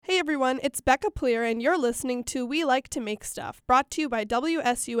everyone, it's Becca Pleer, and you're listening to We Like to Make Stuff, brought to you by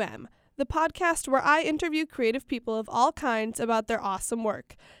WSUM, the podcast where I interview creative people of all kinds about their awesome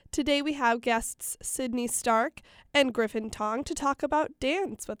work. Today we have guests Sydney Stark and Griffin Tong to talk about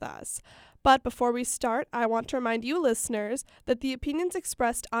dance with us. But before we start, I want to remind you listeners that the opinions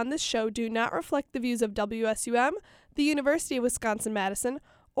expressed on this show do not reflect the views of WSUM, the University of Wisconsin-Madison,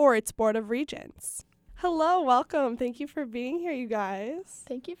 or its Board of Regents. Hello, welcome. Thank you for being here, you guys.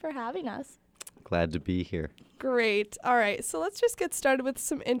 Thank you for having us. Glad to be here. Great. All right, so let's just get started with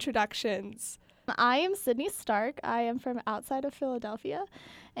some introductions. I am Sydney Stark. I am from outside of Philadelphia,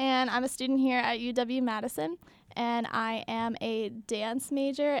 and I'm a student here at UW-Madison, and I am a dance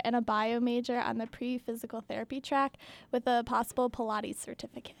major and a bio major on the pre-physical therapy track with a possible Pilates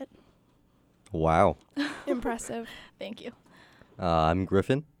certificate. Wow. Impressive. Thank you. I'm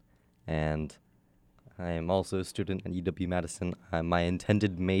Griffin, and I am also a student at UW-Madison. My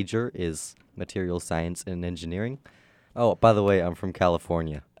intended major is material science and engineering. Oh, by the way, I'm from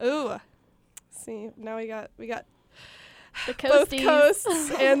California. Ooh. See, now we got The both coasties.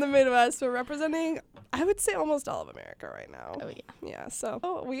 coasts and the Midwest. We're representing, I would say, almost all of America right now. Oh, yeah. Yeah,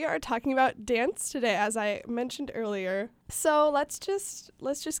 so we are talking about dance today, as I mentioned earlier. So let's just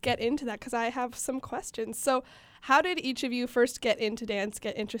get into that, because I have some questions. So how did each of you first get into dance,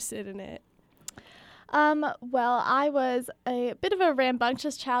 get interested in it? Well, I was a bit of a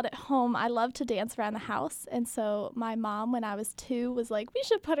rambunctious child at home. I loved to dance around the house. And so my mom, when I was 2, was like, we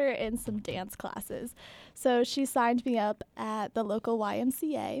should put her in some dance classes. So she signed me up at the local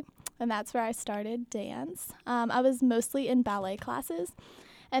YMCA, and that's where I started dance. I was mostly in ballet classes.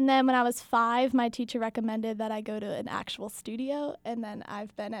 And then when I was 5, my teacher recommended that I go to an actual studio. And then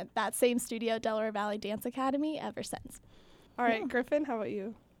I've been at that same studio, Delaware Valley Dance Academy, ever since. All right, Griffin, how about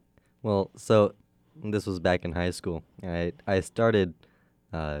you? Well, so this was back in high school. I started,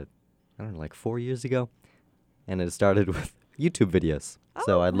 I don't know, like 4 years ago, and it started with YouTube videos.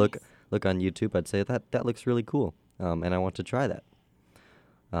 So I'd look on YouTube, I'd say, that looks really cool, and I want to try that.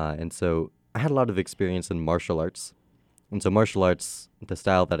 And so I had a lot of experience in martial arts. And so martial arts, the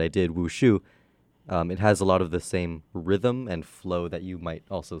style that I did, wushu, it has a lot of the same rhythm and flow that you might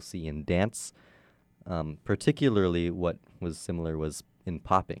also see in dance. Particularly what was similar was in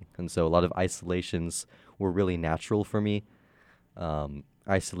popping. And so a lot of isolations were really natural for me.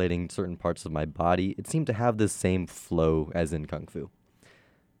 Isolating certain parts of my body, it seemed to have the same flow as in Kung Fu.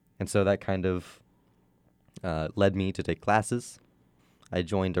 And so that kind of led me to take classes. I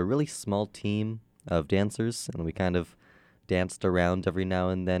joined a really small team of dancers, and we kind of danced around every now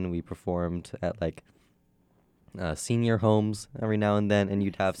and then. We performed at senior homes every now and then, and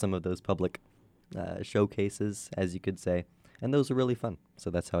you'd have some of those public showcases, as you could say, and those were really fun.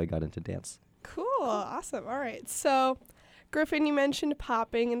 So that's how I got into dance. Cool. Awesome. All right. So, Griffin, you mentioned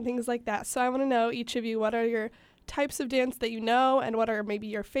popping and things like that. So I want to know, each of you, what are your types of dance that you know, and what are maybe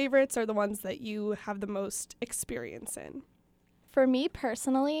your favorites or the ones that you have the most experience in? For me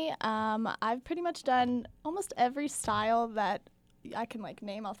personally, I've pretty much done almost every style that I can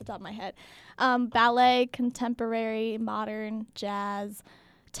name off the top of my head. Ballet, contemporary, modern, jazz,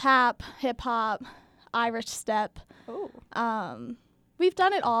 tap, hip-hop, Irish step. Oh. We've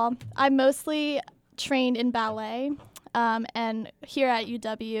done it all. I mostly trained in ballet, and here at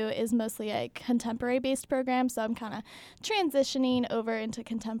UW is mostly a contemporary-based program, so I'm kind of transitioning over into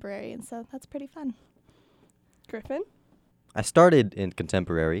contemporary, and so that's pretty fun. Griffin? I started in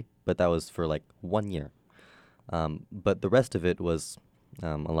contemporary, but that was for 1 year. But the rest of it was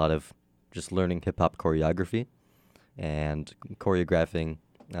a lot of just learning hip-hop choreography and choreographing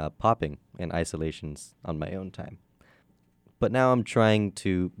popping and isolations on my own time. But now I'm trying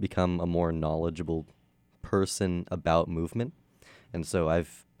to become a more knowledgeable person about movement. And so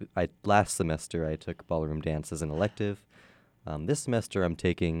last semester I took ballroom dance as an elective. This semester I'm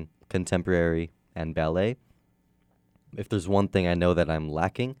taking contemporary and ballet. If there's one thing I know that I'm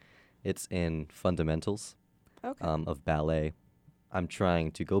lacking, it's in fundamentals of ballet. I'm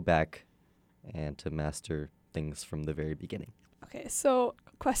trying to go back and to master things from the very beginning. Okay, so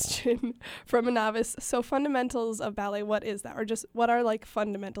question from a novice. So fundamentals of ballet, what is that? Or just what are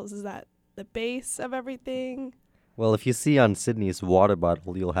fundamentals? Is that the base of everything? Well, if you see on Sydney's water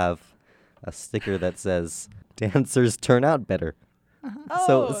bottle, you'll have a sticker that says, dancers turn out better. Oh.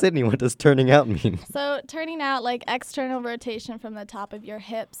 So, Sydney, what does turning out mean? So turning out external rotation from the top of your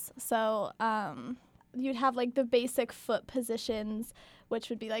hips. So you'd have the basic foot positions, which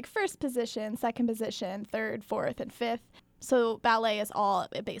would be first position, second position, third, fourth, and fifth. So ballet is all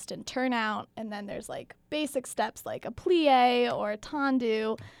based in turnout, and then there's basic steps like a plie or a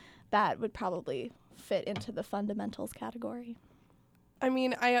tendu that would probably fit into the fundamentals category. I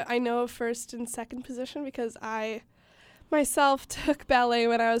mean, I know first and second position because I myself took ballet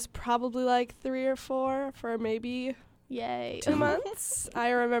when I was probably like 3 or 4 for maybe Yay. 2 months. I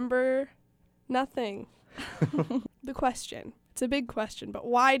remember nothing. The question. It's a big question, but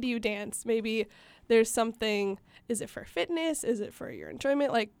why do you dance? Maybe there's something, is it for fitness? Is it for your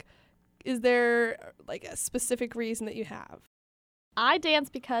enjoyment? Like, is there like a specific reason that you have? I dance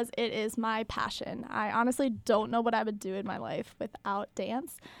because it is my passion. I honestly don't know what I would do in my life without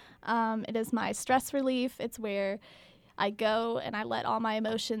dance. It is my stress relief. It's where I go and I let all my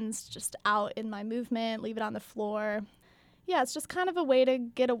emotions just out in my movement, leave it on the floor. Yeah, it's just kind of a way to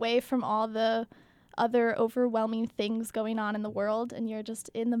get away from all the other overwhelming things going on in the world, and you're just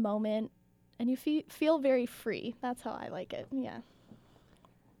in the moment and you feel very free. That's how I like it. Yeah.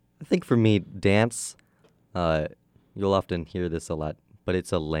 I think for me, dance, you'll often hear this a lot, but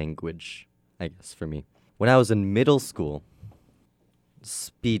it's a language, I guess, for me. When I was in middle school,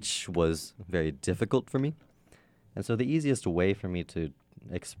 speech was very difficult for me. And so the easiest way for me to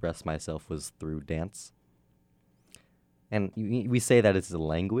express myself was through dance. And we say that it's a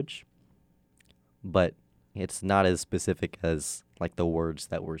language, but it's not as specific as like the words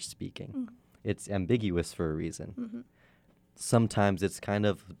that we're speaking. Mm. It's ambiguous for a reason. Mm-hmm. Sometimes it's kind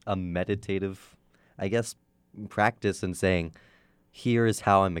of a meditative, I guess, practice in saying, here is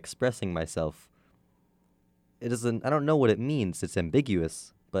how I'm expressing myself. It isn't, I don't know what it means. It's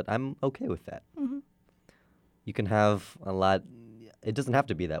ambiguous, but I'm okay with that. Mm-hmm. You can have a lot, it doesn't have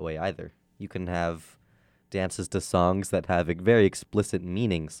to be that way either. You can have dances to songs that have very explicit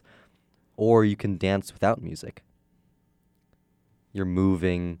meanings, or you can dance without music. You're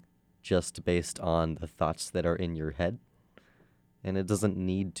moving just based on the thoughts that are in your head, and it doesn't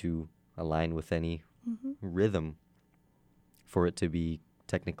need to align with any Mm-hmm. rhythm for it to be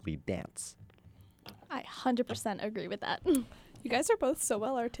technically dance. I 100% agree with that. You guys are both so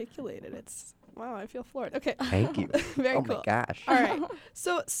well articulated. It's wow, I feel floored. Okay. Thank you. Very oh cool. my gosh. All right.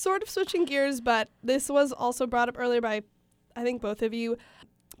 So sort of switching gears, but this was also brought up earlier by I think both of you.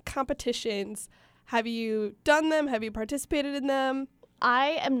 Competitions. Have you done them? Have you participated in them?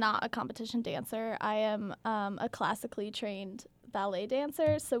 I am not a competition dancer. I am a classically trained ballet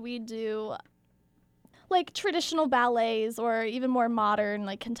dancer. So we do like traditional ballets or even more modern,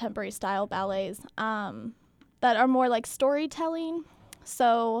 like contemporary style ballets that are more like storytelling.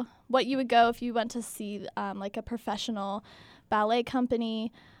 So what you would go if you went to see like a professional ballet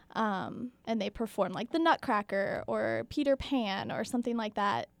company and they perform like the Nutcracker or Peter Pan or something like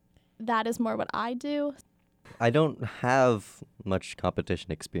that, that is more what I do. I don't have much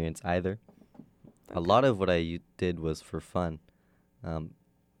competition experience either. Okay. A lot of what I did was for fun.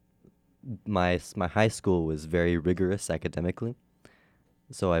 My high school was very rigorous academically,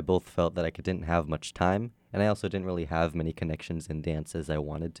 so I both felt that I didn't have much time, and I also didn't really have many connections in dance as I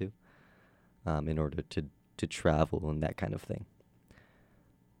wanted to, in order to travel and that kind of thing.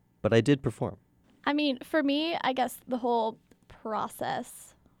 But I did perform. I mean, for me, I guess the whole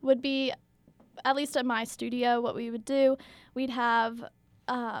process would be, at least at my studio, what we would do, we'd have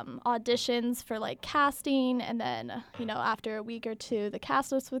auditions for like casting, and then, you know, after a week or two, the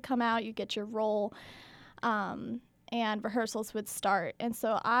cast list would come out, you get your role, and rehearsals would start. And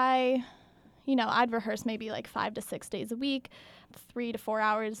so I'd rehearse maybe like 5 to 6 days a week, 3 to 4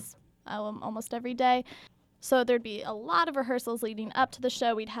 hours almost every day. So there'd be a lot of rehearsals leading up to the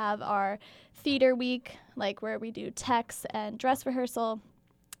show. We'd have our theater week, like where we do text and dress rehearsal,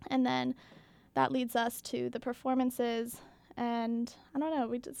 and then that leads us to the performances. And I don't know,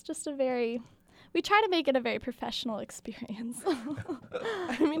 we try to make it a very professional experience.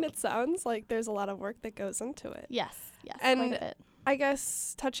 I mean, it sounds like there's a lot of work that goes into it. Yes, And quite a bit. I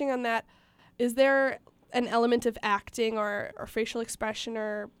guess touching on that, is there an element of acting or facial expression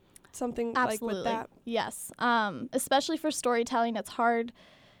or something Absolutely. like with that? Yes. Especially for storytelling, it's hard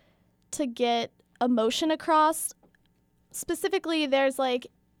to get emotion across. Specifically, there's like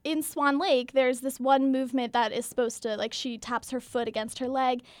in Swan Lake, there's this one movement that is supposed to, like, she taps her foot against her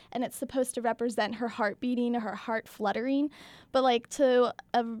leg, and it's supposed to represent her heart beating or her heart fluttering. But, like, to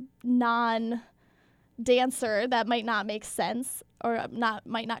a non-dancer, that might not make sense or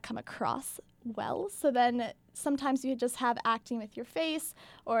might not come across well. So then sometimes you just have acting with your face,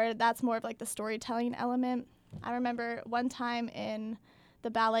 or that's more of, like, the storytelling element. I remember one time in the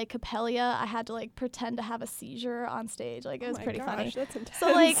ballet Capella, I had to like pretend to have a seizure on stage. Like, it was pretty funny. That's intense.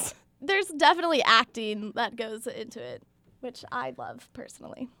 So like there's definitely acting that goes into it, which I love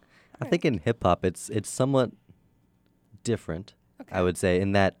personally. I think in hip hop it's somewhat different, Okay. I would say,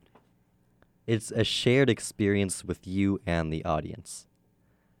 in that it's a shared experience with you and the audience.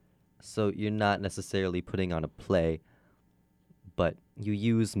 So you're not necessarily putting on a play, but you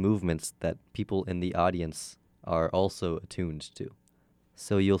use movements that people in the audience are also attuned to.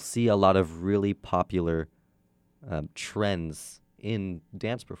 So you'll see a lot of really popular trends in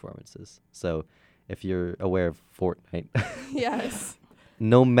dance performances. So if you're aware of Fortnite, Yes.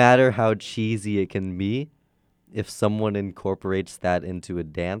 no matter how cheesy it can be, if someone incorporates that into a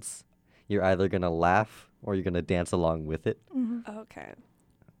dance, you're either going to laugh or you're going to dance along with it. Okay.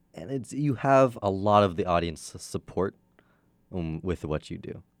 And you have a lot of the audience support with what you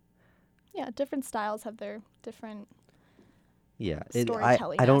do. Yeah, different styles have their different. Yeah,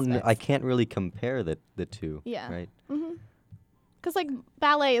 Storytelling I don't. I aspects. can't really compare the two. Yeah. Right. Because like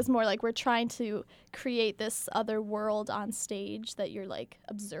ballet is more like we're trying to create this other world on stage that you're like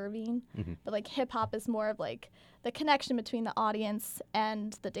observing, but like hip hop is more of like the connection between the audience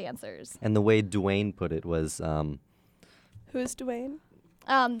and the dancers. And the way Dwayne put it was, Who's Dwayne?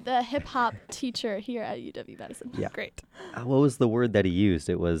 The hip hop teacher here at UW Madison. Yeah. Great. what was the word that he used?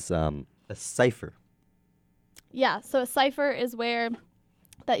 It was a cipher. Yeah, so a cipher is where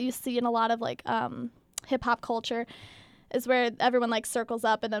that you see in a lot of like hip hop culture is where everyone like circles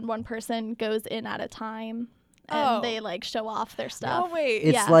up and then one person goes in at a time and they like show off their stuff. Oh wait.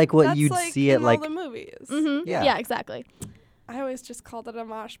 It's Yeah. like what That's you'd like see in at like all the movies. Yeah. Yeah, exactly. I always just called it a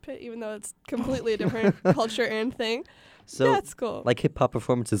mosh pit, even though it's completely a different culture and thing. so That's cool. like hip hop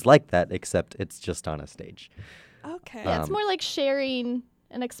performances like that, except it's just on a stage. Okay. Yeah, it's more like sharing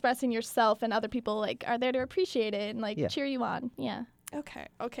and expressing yourself and other people like are there to appreciate it and like Yeah. cheer you on. Yeah. Okay.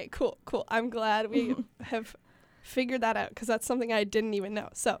 Okay. Cool. Cool. I'm glad we have figured that out because that's something I didn't even know.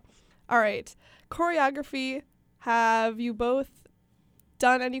 So, all right. Choreography. Have you both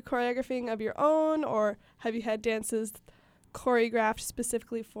done any choreographing of your own, or have you had dances choreographed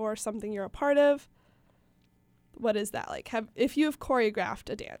specifically for something you're a part of? What is that like? If you have choreographed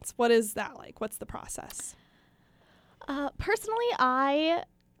a dance, what is that like? What's the process? Personally, I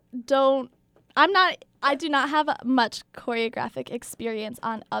do not have much choreographic experience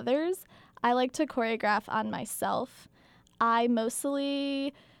on others. I like to choreograph on myself. I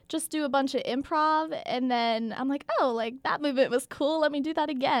mostly just do a bunch of improv and then I'm like, oh, like that movement was cool. Let me do that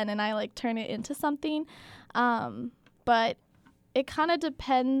again. And I like turn it into something. But it kind of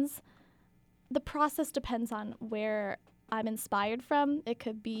depends. The process depends on where I'm inspired from. It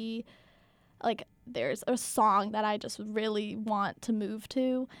could be like there's a song that I just really want to move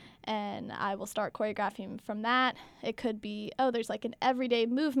to and I will start choreographing from that. It could be, oh, there's like an everyday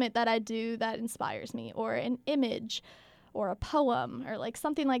movement that I do that inspires me, or an image or a poem or like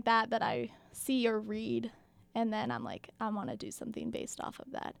something like that that I see or read. And then I'm like, I want to do something based off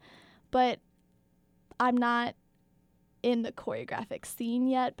of that. But I'm not in the choreographic scene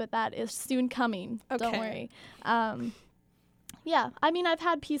yet, but that is soon coming. Don't Okay. worry. Yeah, I mean, I've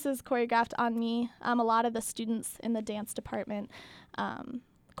had pieces choreographed on me. A lot of the students in the dance department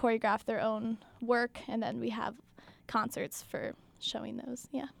choreograph their own work, and then we have concerts for showing those.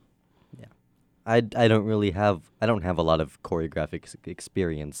 Yeah. I don't have a lot of choreographic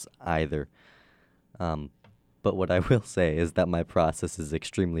experience either. But what I will say is that my process is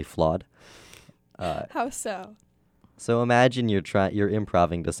extremely flawed. How so? So imagine you're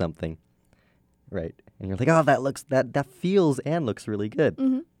improving to something, right? And you're like, oh, that feels and looks really good.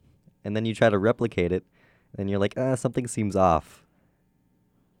 Mm-hmm. And then you try to replicate it, and you're like, something seems off.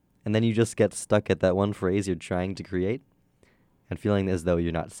 And then you just get stuck at that one phrase you're trying to create, and feeling as though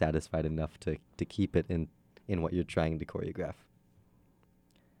you're not satisfied enough to keep it in what you're trying to choreograph.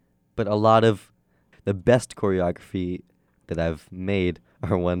 But a lot of the best choreography that I've made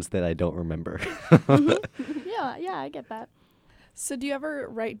are ones that I don't remember. Yeah, I get that. So do you ever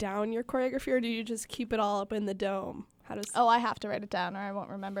write down your choreography, or do you just keep it all up in the dome? How does? Oh, I have to write it down or I won't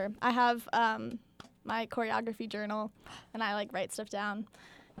remember. I have my choreography journal, and I like write stuff down.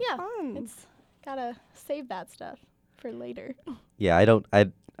 Yeah, Fun. it's gotta save that stuff for later. Yeah, I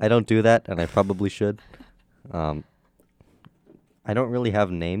don't do that, and I probably should. I don't really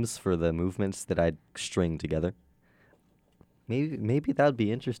have names for the movements that I string together. Maybe that would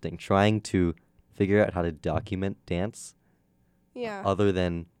be interesting, trying to figure out how to document dance Yeah. other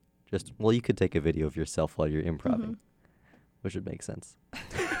than just, well, you could take a video of yourself while you're improving, which would make sense.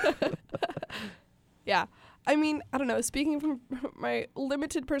 Yeah. I mean, I don't know. Speaking from my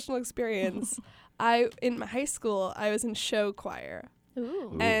limited personal experience, in my high school, I was in show choir.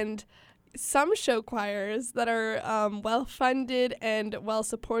 Ooh. And some show choirs that are well-funded and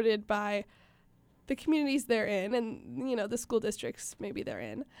well-supported by the communities they're in and, the school districts maybe they're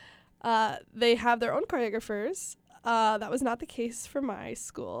in, they have their own choreographers. That was not the case for my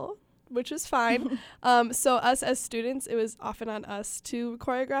school. which is fine. So us as students, it was often on us to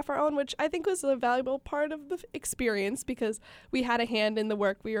choreograph our own, which I think was a valuable part of the experience because we had a hand in the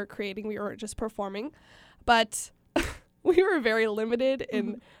work we were creating. We weren't just performing. But we were very limited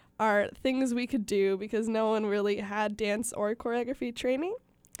in our things we could do because no one really had dance or choreography training.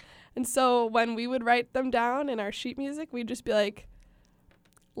 And so when we would write them down in our sheet music, we'd just be like,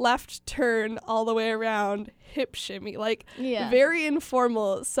 left turn all the way around, hip shimmy, like very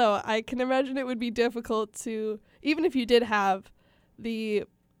informal. So I can imagine it would be difficult to, even if you did have the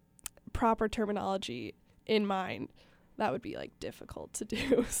proper terminology in mind, that would be like difficult to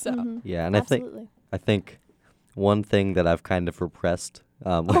do. So Yeah, and Absolutely. I think one thing that I've kind of repressed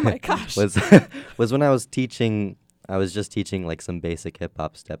oh my gosh. was when I was teaching. I was just teaching like some basic hip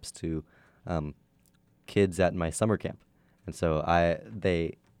hop steps to kids at my summer camp, and so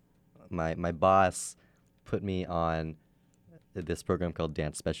my boss put me on this program called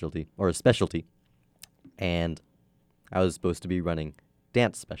Dance Specialty or Specialty, and I was supposed to be running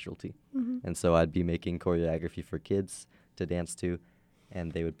Dance Specialty, and so I'd be making choreography for kids to dance to,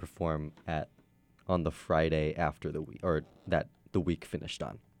 and they would perform on the Friday after the week or that the week finished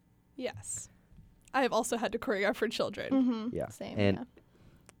on. Yes. I have also had to choreograph for children. Yeah. Same. And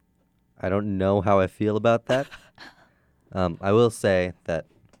I don't know how I feel about that. I will say that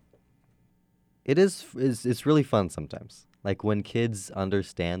it's really fun sometimes. Like when kids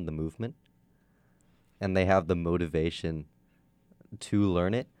understand the movement and they have the motivation to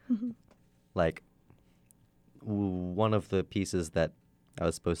learn it. Like one of the pieces that I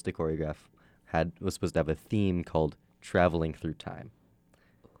was supposed to choreograph was supposed to have a theme called Traveling Through Time.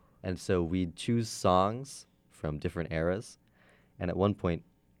 And so we'd choose songs from different eras. And at one point,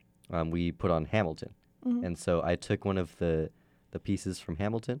 we put on Hamilton. And so I took one of the pieces from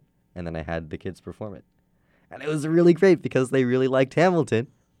Hamilton, and then I had the kids perform it. And it was really great because they really liked Hamilton.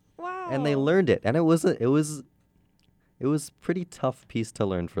 Wow. And they learned it. And it was a pretty tough piece to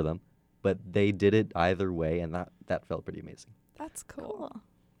learn for them. But they did it either way, and that felt pretty amazing. That's cool.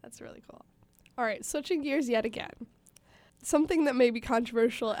 That's really cool. All right, switching gears yet again. Something that may be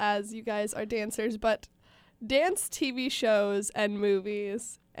controversial as you guys are dancers, but dance TV shows and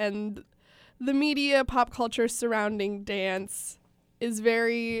movies and the media, pop culture surrounding dance is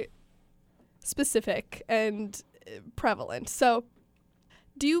very specific and prevalent. So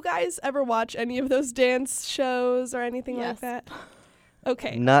do you guys ever watch any of those dance shows or anything like that?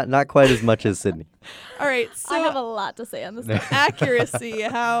 Okay. Not quite as much as Sydney. All right. So I have a lot to say on this. accuracy,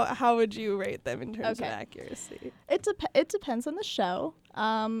 how would you rate them in terms of accuracy? It depends on the show.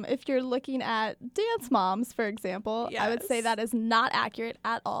 If you're looking at Dance Moms, for example, I would say that is not accurate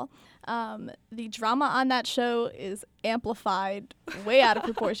at all. The drama on that show is amplified way out of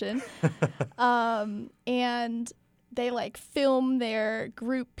proportion. And they like film their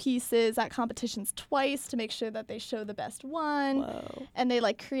group pieces at competitions twice to make sure that they show the best one. Whoa. And they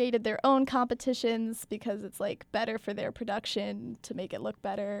like created their own competitions because it's like better for their production to make it look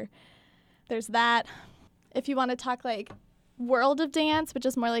better. There's that. If you want to talk like World of Dance, which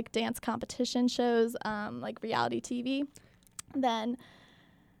is more like dance competition shows, like reality TV, then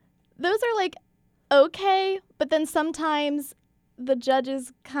those are like okay, but then sometimes the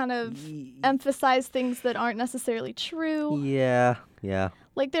judges kind of emphasize things that aren't necessarily true. Yeah.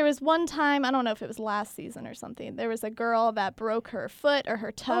 Like there was one time, I don't know if it was last season or something, there was a girl that broke her foot or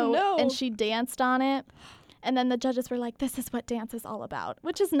her toe and she danced on it. And then the judges were like, this is what dance is all about,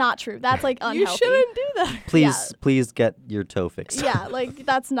 which is not true. That's like unhealthy. You shouldn't do that. Please get your toe fixed. Yeah, like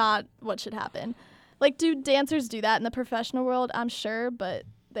that's not what should happen. Like, do dancers do that in the professional world? I'm sure, but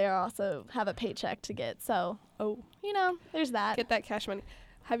they also have a paycheck to get. So, you know, there's that. Get that cash money.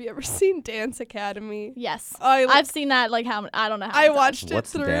 Have you ever seen Dance Academy? Yes. Oh, I've seen that, like, I don't know how I watched it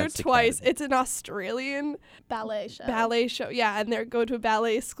What's through Dance twice. Academy? It's an Australian ballet show. Yeah, and they go to a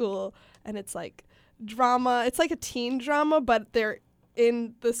ballet school, and it's like drama. It's like a teen drama, but they're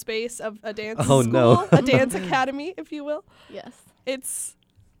in the space of a dance school. No. A dance academy, if you will. Yes.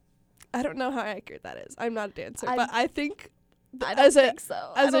 I don't know how accurate that is. I'm not a dancer, but I think I don't think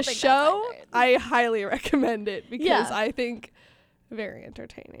so. As a show, I highly recommend it because I think very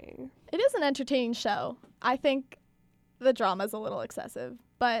entertaining. It is an entertaining show. I think the drama's a little excessive,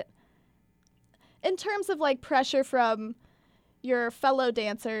 but in terms of like pressure from your fellow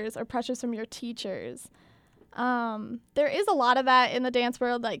dancers or pressures from your teachers, there is a lot of that in the dance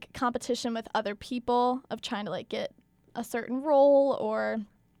world, like competition with other people of trying to like get a certain role or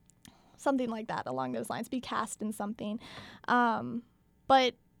something like that along those lines, be cast in something.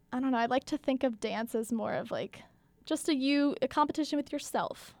 But I don't know, I like to think of dance as more of like just a competition with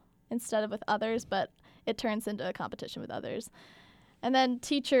yourself instead of with others, but it turns into a competition with others. And then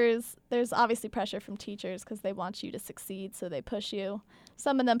teachers, there's obviously pressure from teachers because they want you to succeed, so they push you.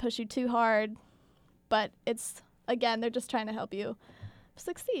 Some of them push you too hard, but it's, again, they're just trying to help you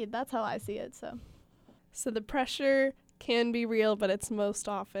succeed. That's how I see it. So the pressure can be real, but it's most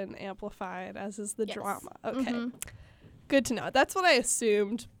often amplified, as is the Yes. drama. Okay. Mhm. Good to know. That's what I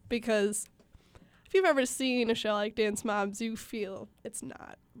assumed, because if you've ever seen a show like Dance Moms, you feel it's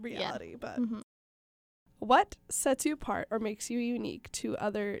not reality. But Mhm. what sets you apart or makes you unique to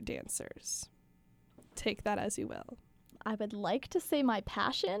other dancers? Take that as you will. I would like to say my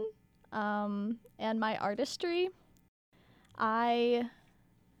passion and my artistry.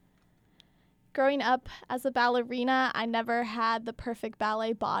 Growing up as a ballerina, I never had the perfect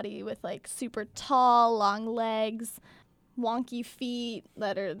ballet body with like super tall, long legs, wonky feet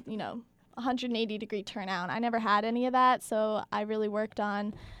that are, 180-degree turnout. I never had any of that, so I really worked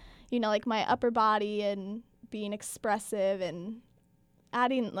on, like my upper body and being expressive and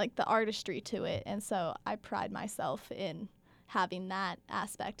adding like the artistry to it. And so I pride myself in having that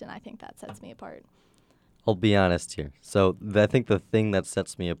aspect, and I think that sets me apart. I'll be honest here. So I think the thing that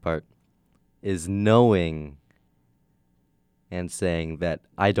sets me apart is knowing and saying that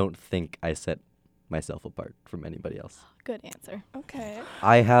I don't think I set myself apart from anybody else. Good answer. Okay.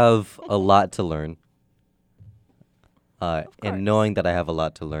 I have a lot to learn. course. And knowing that I have a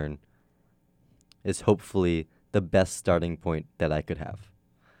lot to learn is hopefully the best starting point that I could have.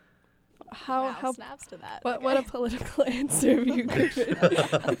 How snaps to that. what a political answer you given.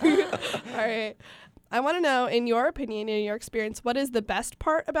 All right. I want to know, in your opinion, in your experience, what is the best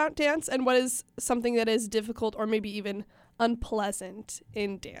part about dance and what is something that is difficult or maybe even unpleasant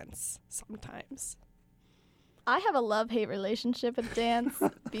in dance sometimes? I have a love-hate relationship with dance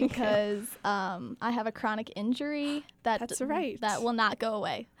because I have a chronic injury That's right. that will not go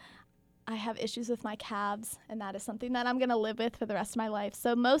away. I have issues with my calves, and that is something that I'm going to live with for the rest of my life.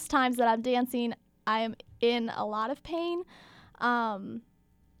 So most times that I'm dancing, I am in a lot of pain.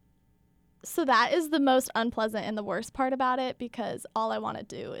 So that is the most unpleasant and the worst part about it, because all I want to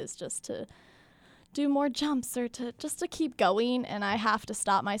do is just to do more jumps or to keep going, and I have to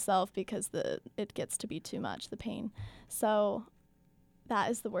stop myself because it gets to be too much, the pain. So that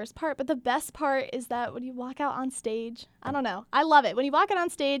is the worst part. But the best part is that when you walk out on stage, I don't know, I love it. When you walk out on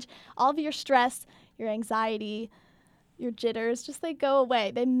stage, all of your stress, your anxiety, your jitters, just they go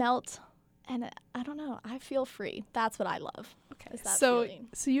away. They melt, and I don't know, I feel free. That's what I love. Okay. Is that So feeling.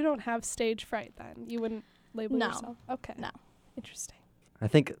 you don't have stage fright then? You wouldn't label No. yourself? Okay. No. Interesting. I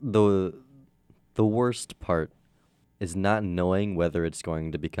think the worst part is not knowing whether it's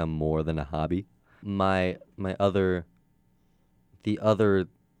going to become more than a hobby. The other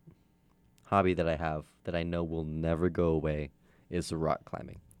hobby that I have that I know will never go away is rock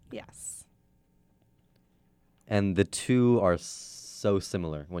climbing. Yes. And the two are so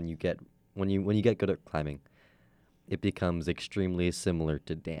similar. When you get good at climbing, it becomes extremely similar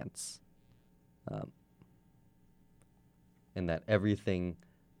to dance. In that everything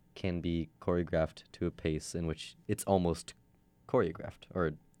can be choreographed to a pace in which it's almost choreographed,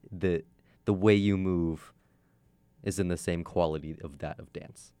 or the way you move is in the same quality of that of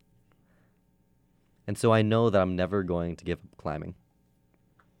dance. And so I know that I'm never going to give up climbing,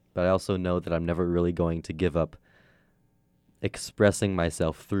 but I also know that I'm never really going to give up expressing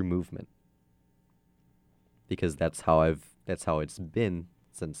myself through movement, because that's how it's been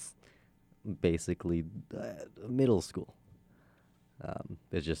since basically middle school.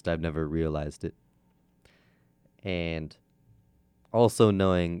 It's just I've never realized it. And also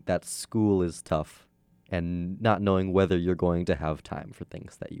knowing that school is tough and not knowing whether you're going to have time for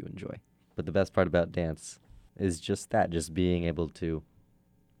things that you enjoy. But the best part about dance is just that, just being able to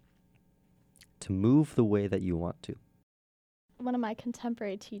move the way that you want to. One of my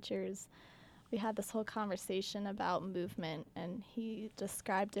contemporary teachers, we had this whole conversation about movement, and he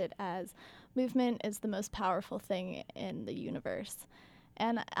described it as movement is the most powerful thing in the universe.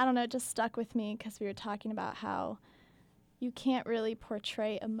 And I don't know, it just stuck with me because we were talking about how you can't really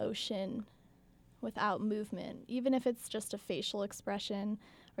portray emotion without movement, even if it's just a facial expression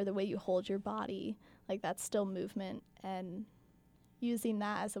or the way you hold your body, like that's still movement. And using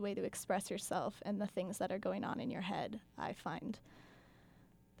that as a way to express yourself and the things that are going on in your head, I find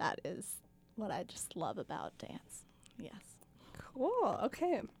that is what I just love about dance. Yes. Cool.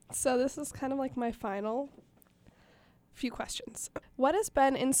 Okay. So this is kind of like my final few questions. What has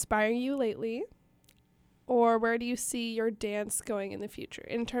been inspiring you lately? Or where do you see your dance going in the future?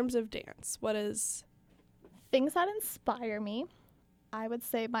 In terms of dance, what is... Things that inspire me, I would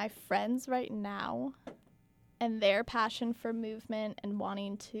say my friends right now and their passion for movement and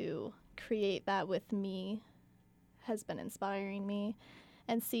wanting to create that with me has been inspiring me,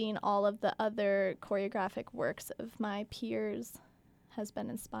 and seeing all of the other choreographic works of my peers has been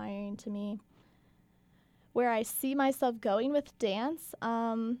inspiring to me. Where I see myself going with dance,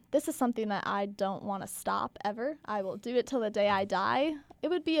 this is something that I don't want to stop ever. I will do it till the day I die. It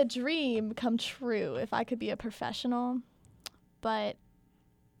would be a dream come true if I could be a professional, but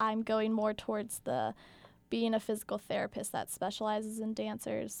I'm going more towards the being a physical therapist that specializes in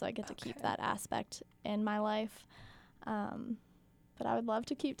dancers, so I get to keep that aspect in my life. But I would love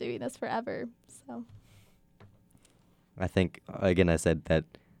to keep doing this forever. So I think, again, I said that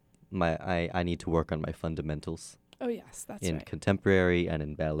I need to work on my fundamentals Oh, yes, that's in right. contemporary and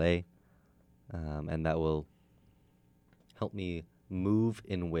in ballet, and that will help me move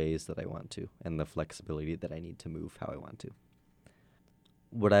in ways that I want to, and the flexibility that I need to move how I want to.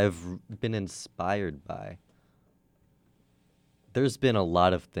 What I've been inspired by, there's been a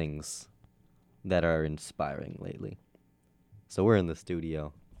lot of things that are inspiring lately. So we're in the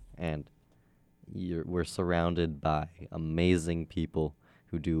studio, and we're surrounded by amazing people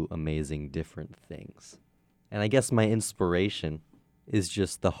who do amazing different things. And I guess my inspiration is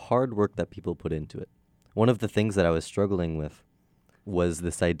just the hard work that people put into it. One of the things that I was struggling with was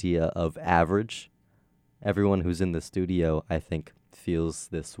this idea of average. Everyone who's in the studio, I think, feels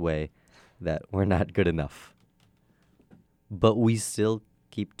this way, that we're not good enough. But we still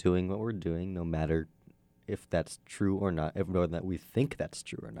keep doing what we're doing, no matter if that's true or not, or that we think that's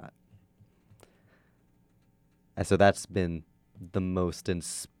true or not. And so that's been the most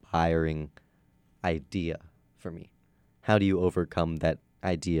inspiring idea for me. How do you overcome that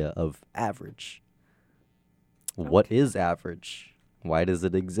idea of average? What is average? Why does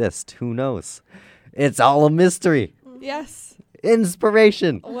it exist? Who knows? It's all a mystery. Yes.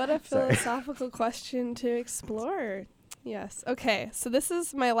 Inspiration. What a Sorry. philosophical question to explore. Yes. Okay, so this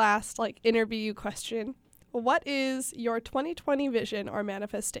is my last interview question. What is your 2020 vision or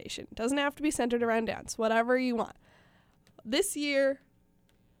manifestation? Doesn't have to be centered around dance. Whatever you want. This year,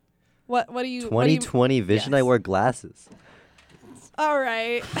 what do you... 2020 vision, yes. I wear glasses. All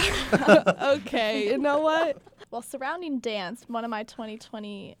right. Okay, you know what? Well, surrounding dance, one of my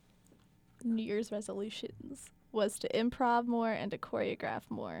 2020 New Year's resolutions was to improv more and to choreograph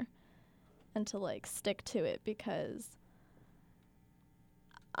more and to stick to it, because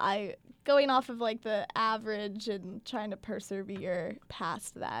going off of the average and trying to persevere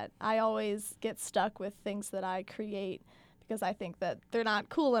past that, I always get stuck with things that I create because I think that they're not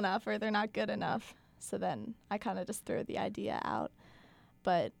cool enough or they're not good enough. So then I kind of just throw the idea out.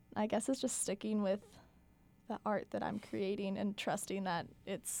 But I guess it's just sticking with the art that I'm creating and trusting that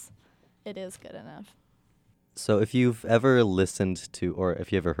it is good enough. So if you've ever listened to, or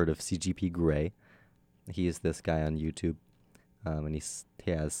if you ever heard of CGP Grey, he is this guy on YouTube, and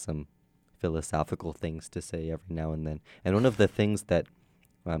he has some philosophical things to say every now and then. And one of the things that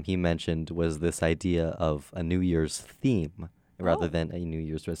he mentioned was this idea of a New Year's theme rather than a New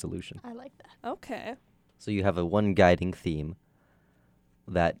Year's resolution. I like that. Okay. So you have one guiding theme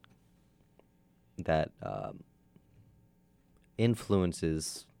that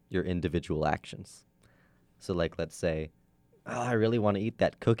influences your individual actions. So let's say, I really want to eat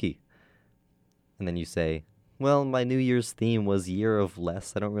that cookie. And then you say, well, my New Year's theme was year of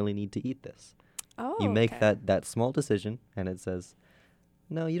less. I don't really need to eat this. Oh, You make okay. that small decision, and it says,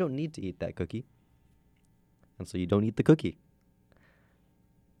 no, you don't need to eat that cookie. And so you don't eat the cookie.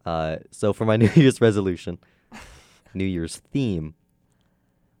 So for my New Year's resolution, New Year's theme,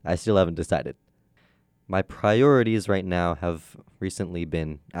 I still haven't decided. My priorities right now have recently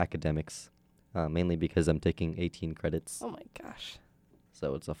been academics, mainly because I'm taking 18 credits. Oh my gosh.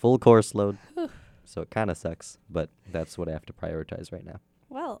 So it's a full course load. So it kind of sucks, but that's what I have to prioritize right now.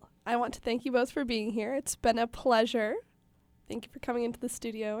 Well, I want to thank you both for being here. It's been a pleasure. Thank you for coming into the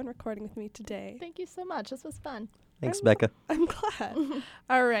studio and recording with me today. Thank you so much. This was fun. Thanks, Becca. I'm glad.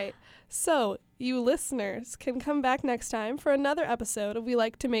 All right. So, you listeners can come back next time for another episode of We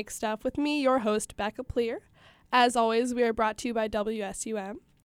Like to Make Stuff with me, your host, Becca Pleer. As always, we are brought to you by WSUM.